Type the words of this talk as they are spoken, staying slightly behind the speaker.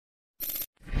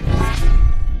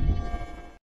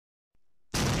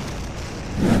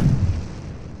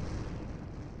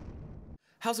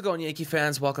How's it going, Yankee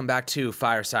fans? Welcome back to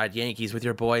Fireside Yankees with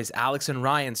your boys, Alex and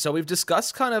Ryan. So we've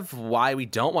discussed kind of why we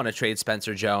don't want to trade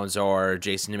Spencer Jones or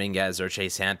Jason Dominguez or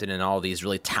Chase Hampton and all these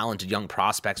really talented young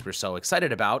prospects we're so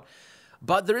excited about.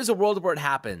 But there is a world where it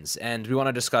happens, and we want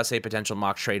to discuss a potential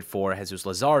mock trade for Jesus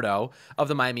Luzardo of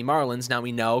the Miami Marlins. Now,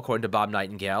 we know, according to Bob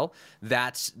Nightingale,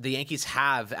 that the Yankees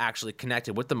have actually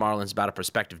connected with the Marlins about a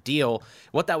prospective deal,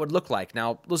 what that would look like.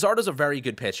 Now, Luzardo's a very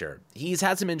good pitcher. He's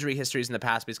had some injury histories in the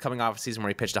past, but he's coming off a season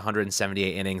where he pitched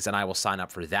 178 innings, and I will sign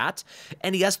up for that.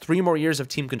 And he has 3 more years of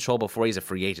team control before he's a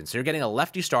free agent. So you're getting a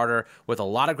lefty starter with a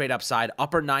lot of great upside,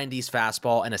 upper 90s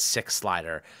fastball, and a 6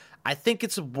 slider. I think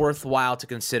it's worthwhile to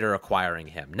consider acquiring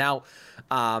him. Now,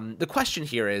 the question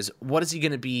here is, what is he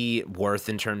going to be worth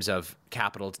in terms of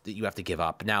capital that you have to give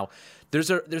up? Now,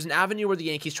 there's an avenue where the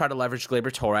Yankees try to leverage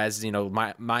Gleyber Torres. You know,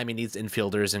 Miami needs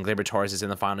infielders, and Gleyber Torres is in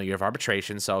the final year of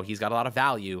arbitration, so he's got a lot of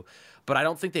value. But I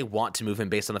don't think they want to move him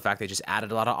based on the fact they just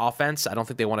added a lot of offense. I don't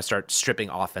think they want to start stripping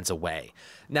offense away.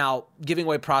 Now, giving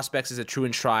away prospects is a true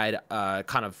and tried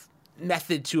kind of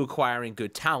method to acquiring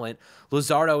good talent.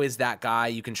 Luzardo is that guy.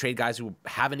 You can trade guys who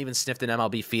haven't even sniffed an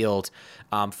MLB field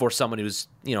for someone who's,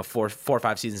 4 or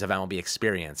 5 seasons of MLB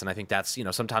experience. And I think that's,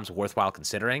 sometimes worthwhile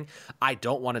considering. I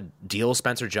don't want to deal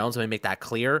Spencer Jones. Let me make that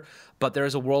clear. But there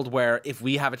is a world where if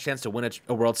we have a chance to win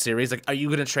a World Series, like, are you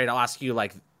going to trade? I'll ask you,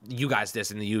 like, you guys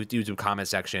this in the YouTube comment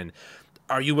section.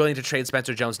 Are you willing to trade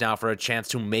Spencer Jones now for a chance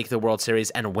to make the World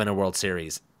Series and win a World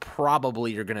Series?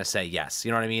 Probably you're going to say yes.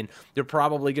 You know what I mean? You're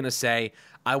probably going to say,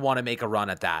 I want to make a run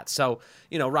at that. So,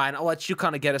 Ryan, I'll let you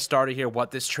kind of get us started here,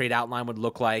 what this trade outline would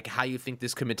look like, how you think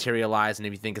this could materialize, and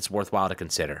if you think it's worthwhile to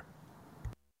consider.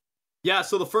 Yeah,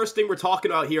 so the first thing we're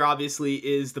talking about here, obviously,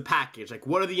 is the package. Like,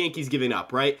 what are the Yankees giving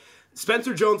up, right?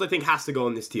 Spencer Jones, I think, has to go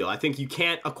in this deal. I think you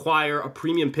can't acquire a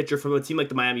premium pitcher from a team like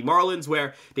the Miami Marlins,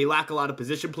 where they lack a lot of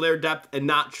position player depth, and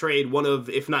not trade one of,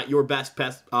 if not your best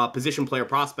position player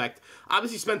prospect.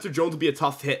 Obviously, Spencer Jones will be a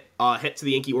tough hit to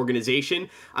the Yankee organization.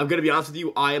 I'm going to be honest with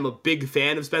you, I am a big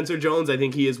fan of Spencer Jones. I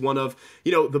think he is one of,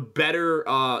 the better,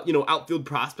 outfield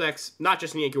prospects, not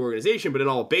just in the Yankee organization, but in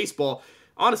all of baseball.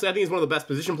 Honestly, I think he's one of the best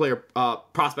position player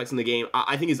prospects in the game.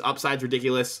 I think his upside's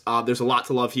ridiculous. There's a lot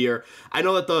to love here. I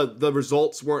know that the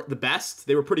results weren't the best.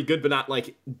 They were pretty good, but not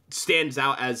like stands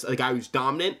out as a guy who's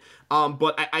dominant.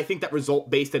 But I think that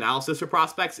result-based analysis for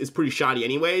prospects is pretty shoddy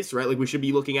anyways, right? Like, we should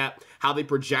be looking at how they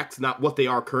project, not what they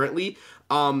are currently.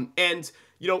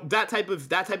 That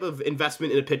type of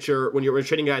investment in a pitcher when you're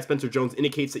trading a guy Spencer Jones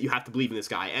indicates that you have to believe in this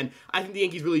guy. And I think the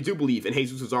Yankees really do believe in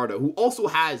Jesus Luzardo, who also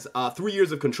has 3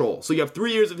 years of control. So you have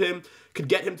 3 years of him, could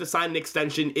get him to sign an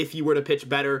extension if he were to pitch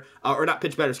better,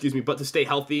 but to stay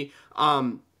healthy.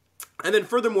 And then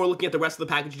furthermore, looking at the rest of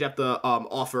the package you have to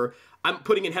offer, I'm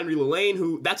putting in Henry Lillane,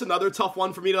 who, that's another tough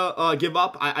one for me to give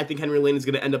up. I think Henry Lillane is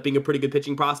going to end up being a pretty good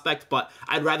pitching prospect, but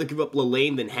I'd rather give up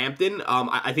Lillane than Hampton.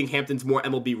 I think Hampton's more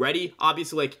MLB ready.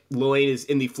 Obviously, like, Lillane is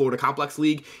in the Florida Complex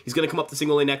League. He's going to come up to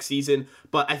single A next season,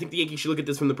 but I think the Yankees should look at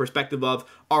this from the perspective of,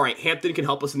 all right, Hampton can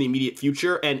help us in the immediate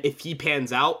future, and if he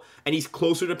pans out, and he's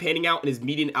closer to panning out, and his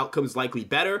median outcome is likely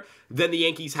better, then the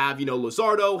Yankees have,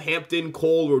 Luzardo, Hampton,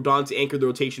 Cole, Rodon to anchor the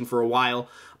rotation for a while.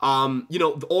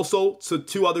 Also, so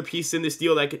 2 other pieces in this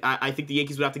deal that I think the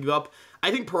Yankees would have to give up. I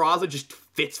think Peraza just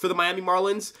fits for the Miami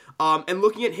Marlins. And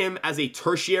looking at him as a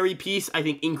tertiary piece, I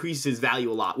think increases his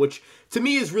value a lot, which to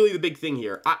me is really the big thing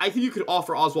here. I think you could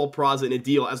offer Oswald Peraza in a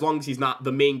deal as long as he's not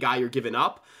the main guy you're giving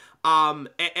up. And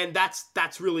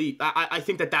that's really, I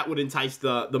think that would entice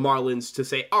the Marlins to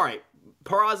say, all right,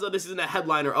 Peraza, this isn't a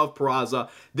headliner of Peraza.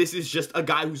 This is just a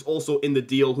guy who's also in the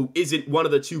deal, who isn't one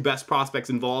of the 2 best prospects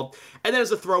involved. And then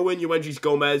as a throw-in, Yoendrys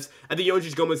Gomez. I think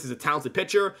Yoendrys Gomez is a talented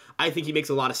pitcher. I think he makes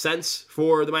a lot of sense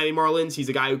for the Miami Marlins. He's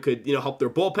a guy who could, help their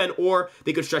bullpen, or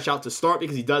they could stretch out to start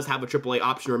because he does have a AAA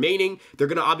option remaining. They're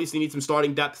going to obviously need some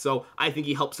starting depth, so I think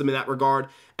he helps them in that regard.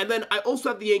 And then I also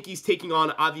have the Yankees taking on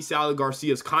Avisaíl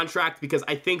Garcia's contract because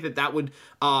I think that would,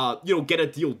 get a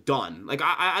deal done. Like,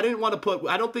 I didn't want to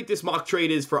I don't think this mock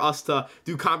trade is for us to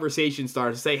do conversation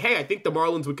starters to say, hey, I think the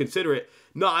Marlins would consider it.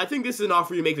 No, I think this is an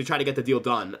offer you make to try to get the deal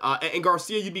done. And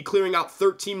Garcia, you'd be clearing out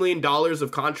 $13 million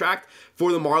of contract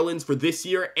for the Marlins for this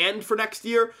year and for next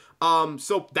year.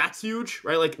 So that's huge,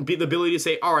 right? Like, the ability to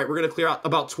say, all right, we're going to clear out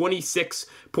about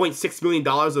 $26.6 million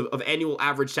of annual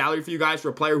average salary for you guys for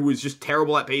a player who is just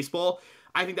terrible at baseball.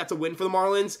 I think that's a win for the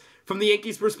Marlins. From the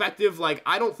Yankees' perspective, like,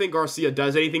 I don't think Garcia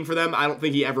does anything for them. I don't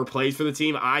think he ever plays for the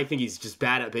team. I think he's just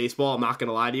bad at baseball. I'm not going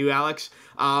to lie to you, Alex.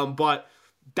 But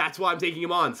that's why I'm taking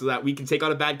him on, so that we can take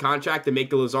on a bad contract and make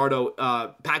the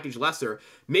Luzardo package lesser.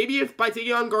 Maybe if by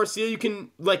taking on Garcia, you can,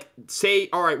 like, say,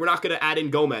 all right, we're not going to add in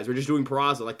Gomez. We're just doing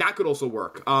Peraza. Like, that could also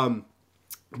work.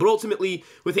 But ultimately,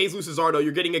 with Jesus Luzardo,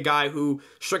 you're getting a guy who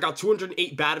struck out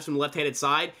 208 batters from the left-handed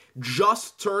side,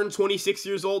 just turned 26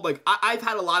 years old. Like, I've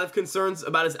had a lot of concerns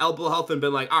about his elbow health and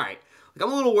been like, all right, like,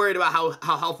 I'm a little worried about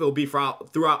how healthy he'll be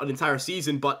throughout an entire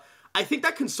season, but I think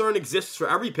that concern exists for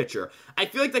every pitcher. I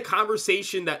feel like the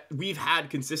conversation that we've had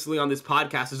consistently on this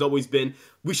podcast has always been,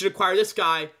 we should acquire this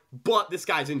guy, but this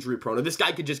guy's injury prone, or this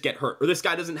guy could just get hurt, or this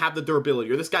guy doesn't have the durability,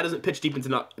 or this guy doesn't pitch deep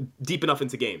enough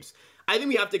into games. I think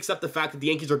we have to accept the fact that the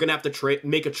Yankees are going to have to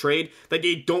make a trade that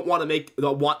they don't want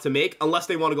to make unless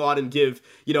they want to go out and give,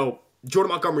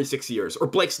 Jordan Montgomery 6 years or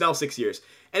Blake Snell 6 years.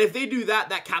 And if they do that,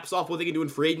 that caps off what they can do in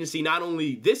free agency, not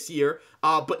only this year,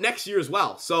 but next year as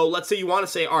well. So let's say you want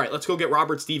to say, all right, let's go get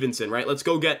Robert Stevenson, right? Let's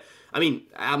go get,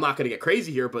 I'm not going to get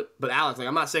crazy here, but Alex, like,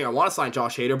 I'm not saying I want to sign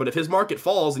Josh Hader, but if his market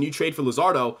falls and you trade for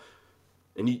Luzardo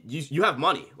and you have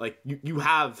money, like you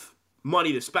have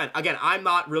money to spend. Again, I'm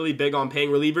not really big on paying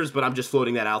relievers, but I'm just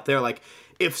floating that out there. Like,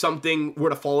 if something were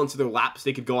to fall into their laps,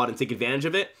 they could go out and take advantage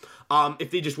of it.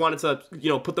 If they just wanted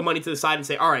to, put the money to the side and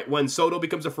say, all right, when Soto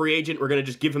becomes a free agent, we're going to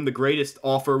just give him the greatest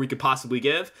offer we could possibly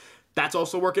give. That's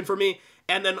also working for me.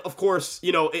 And then, of course,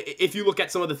 if you look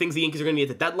at some of the things the Yankees are going to need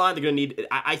at the deadline, they're going to need,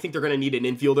 I think they're going to need an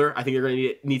infielder. I think they're going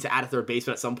to need to add a third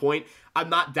baseman at some point. I'm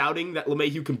not doubting that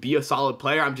LeMahieu can be a solid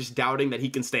player. I'm just doubting that he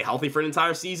can stay healthy for an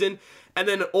entire season. And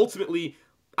then ultimately,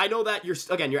 I know that you're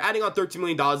adding on $13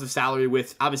 million of salary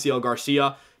with, obviously, El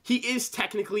Garcia. He is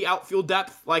technically outfield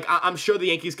depth. Like, I'm sure the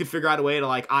Yankees could figure out a way to,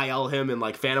 like, IL him and,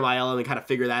 like, Phantom IL him and kind of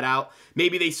figure that out.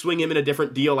 Maybe they swing him in a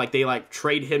different deal, like they, like,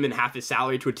 trade him and half his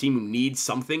salary to a team who needs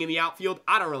something in the outfield.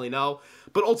 I don't really know.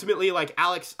 But ultimately, like,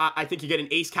 Alex, I think you get an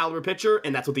ace-caliber pitcher,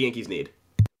 and that's what the Yankees need.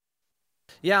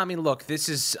 Yeah, look, this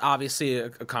is obviously a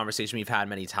conversation we've had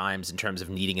many times in terms of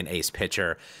needing an ace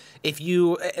pitcher. If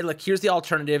you look, here's the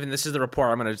alternative, and this is the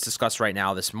report I'm going to discuss right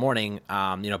now this morning.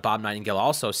 Bob Nightingale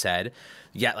also said,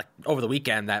 over the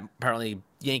weekend, that apparently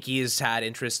Yankees had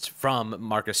interest from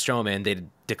Marcus Stroman. They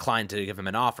declined to give him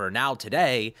an offer. Now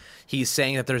today, he's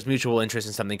saying that there's mutual interest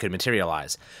and something could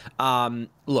materialize.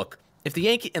 Look. If the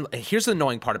Yankees, and here's the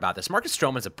annoying part about this, Marcus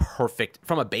Stroman is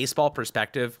from a baseball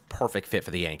perspective, perfect fit for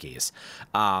the Yankees.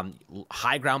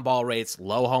 High ground ball rates,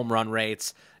 low home run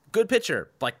rates, good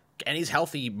pitcher, and he's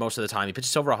healthy most of the time. He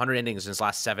pitches over 100 innings in his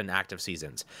last 7 active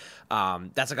seasons.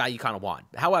 That's a guy you kind of want.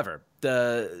 However,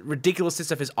 the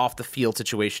ridiculousness of his off-the-field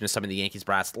situation is something the Yankees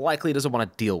brass likely doesn't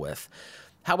want to deal with.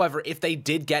 However, if they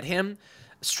did get him,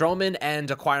 Stroman and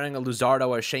acquiring a Luzardo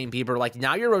or Shane Bieber,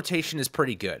 now your rotation is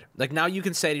pretty good. Now you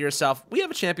can say to yourself, we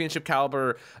have a championship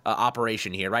caliber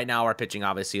operation here. Right now our pitching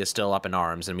obviously is still up in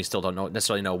arms, and we still don't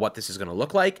necessarily know what this is going to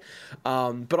look like.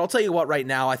 But I'll tell you what, right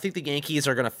now, I think the Yankees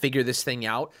are going to figure this thing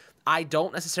out. I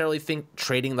don't necessarily think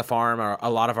trading the farm or a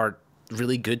lot of our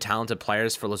really good, talented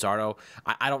players for Luzardo,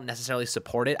 I don't necessarily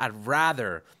support it. I'd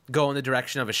rather go in the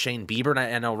direction of a Shane Bieber. And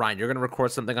I know, Ryan, you're going to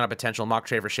record something on a potential mock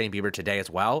trade for Shane Bieber today as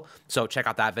well. So check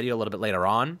out that video a little bit later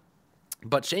on.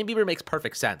 But Shane Bieber makes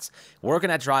perfect sense. Working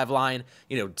at driveline,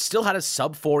 still had a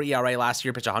sub-4 ERA last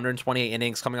year, pitched 128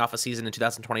 innings coming off a season in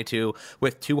 2022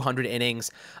 with 200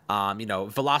 innings.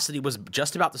 Velocity was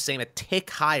just about the same, a tick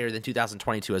higher than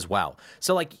 2022 as well.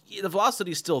 So, the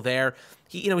velocity is still there.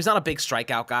 He's not a big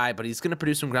strikeout guy, but he's going to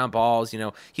produce some ground balls.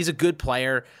 He's a good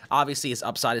player. Obviously, his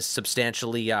upside is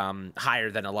substantially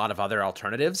higher than a lot of other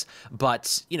alternatives,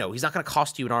 but, he's not going to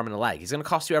cost you an arm and a leg. He's going to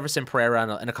cost you Everson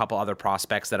Pereira and a couple other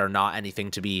prospects that are not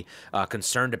anything to be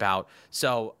concerned about.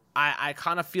 So I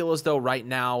kind of feel as though right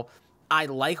now, I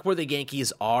like where the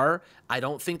Yankees are. I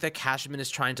don't think that Cashman is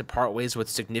trying to part ways with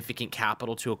significant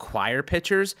capital to acquire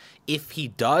pitchers. If he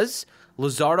does,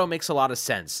 Luzardo makes a lot of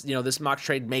sense. This mock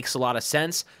trade makes a lot of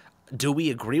sense. Do we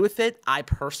agree with it? I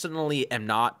personally am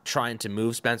not trying to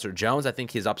move Spencer Jones. I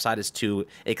think his upside is too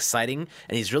exciting,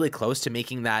 and he's really close to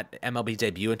making that MLB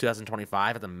debut in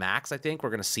 2025 at the max. I think we're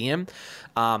going to see him,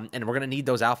 and we're going to need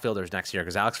those outfielders next year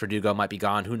because Alex Verdugo might be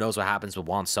gone. Who knows what happens with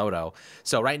Juan Soto?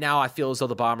 So right now, I feel as though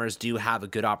the Bombers do have a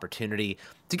good opportunity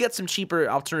to get some cheaper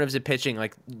alternatives at pitching.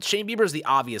 Shane Bieber is the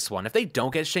obvious one. If they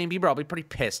don't get Shane Bieber, I'll be pretty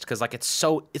pissed because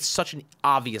it's such an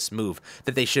obvious move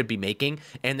that they should be making,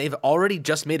 and they've already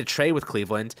just made a trade with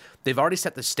Cleveland. They've already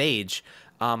set the stage.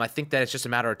 I think that it's just a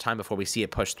matter of time before we see it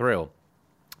push through.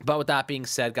 But with that being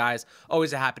said, guys,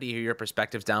 always happy to hear your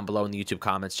perspectives down below in the YouTube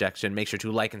comments section. Make sure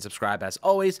to like and subscribe as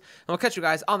always, and we'll catch you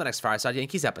guys on the next Fireside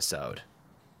Yankees episode.